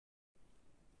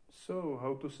So,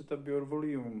 how to set up your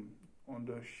volume on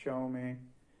the Xiaomi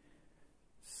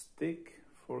Stick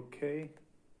 4K?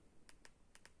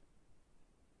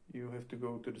 You have to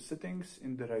go to the settings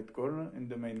in the right corner in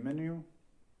the main menu.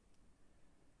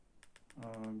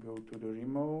 Go to the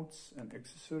remotes and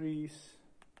accessories,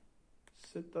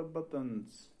 setup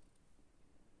buttons,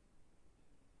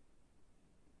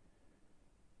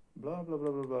 blah blah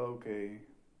blah blah blah. Okay,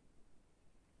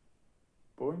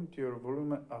 point your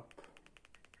volume up.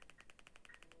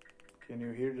 Can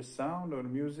you hear the sound or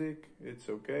music? It's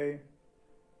okay.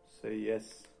 Say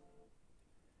yes.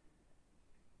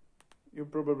 You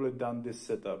probably done this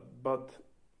setup, but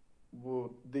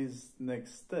what this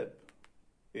next step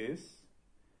is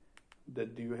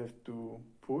that you have to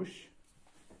push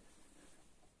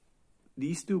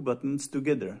these two buttons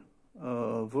together,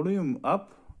 volume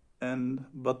up and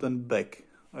button back.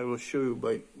 I will show you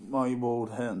by my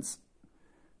both hands.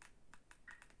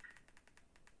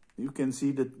 You can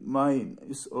see that mine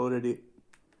is already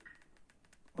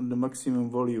on the maximum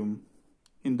volume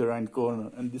in the right corner,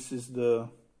 and this is the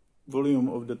volume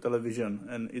of the television,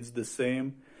 and it's the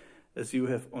same as you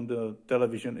have on the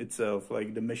television itself,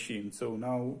 like the machine. So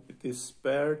now it is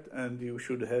paired, and you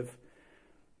should have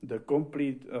the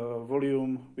complete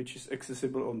volume which is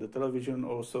accessible on the television,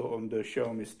 also on the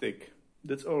Xiaomi Stick.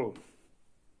 That's all.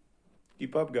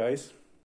 Keep up, guys.